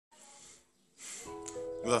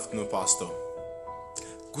Good afternoon, Pastor.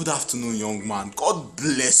 Good afternoon, young man. God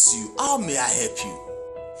bless you. How may I help you?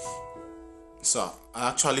 Sir, I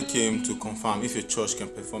actually came to confirm if your church can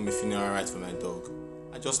perform a funeral rite for my dog.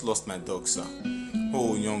 I just lost my dog, sir.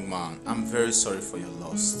 Oh, young man, I'm very sorry for your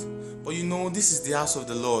loss. But you know, this is the house of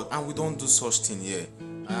the Lord and we don't do such thing here.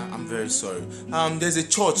 I'm very sorry. There's a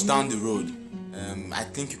church down the road. I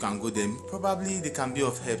think you can go there. Probably they can be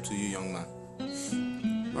of help to you, young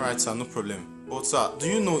man. Alright, sir, no problem. But sir, do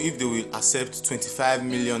you know if they will accept 25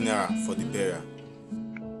 million naira for the burial?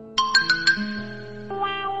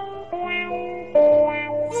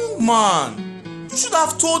 Young man, you should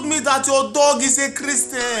have told me that your dog is a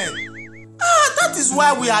Christian. That is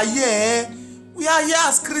why we are here. We are here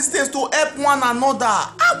as Christians to help one another.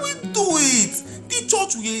 And we do it. The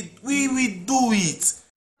church we do it.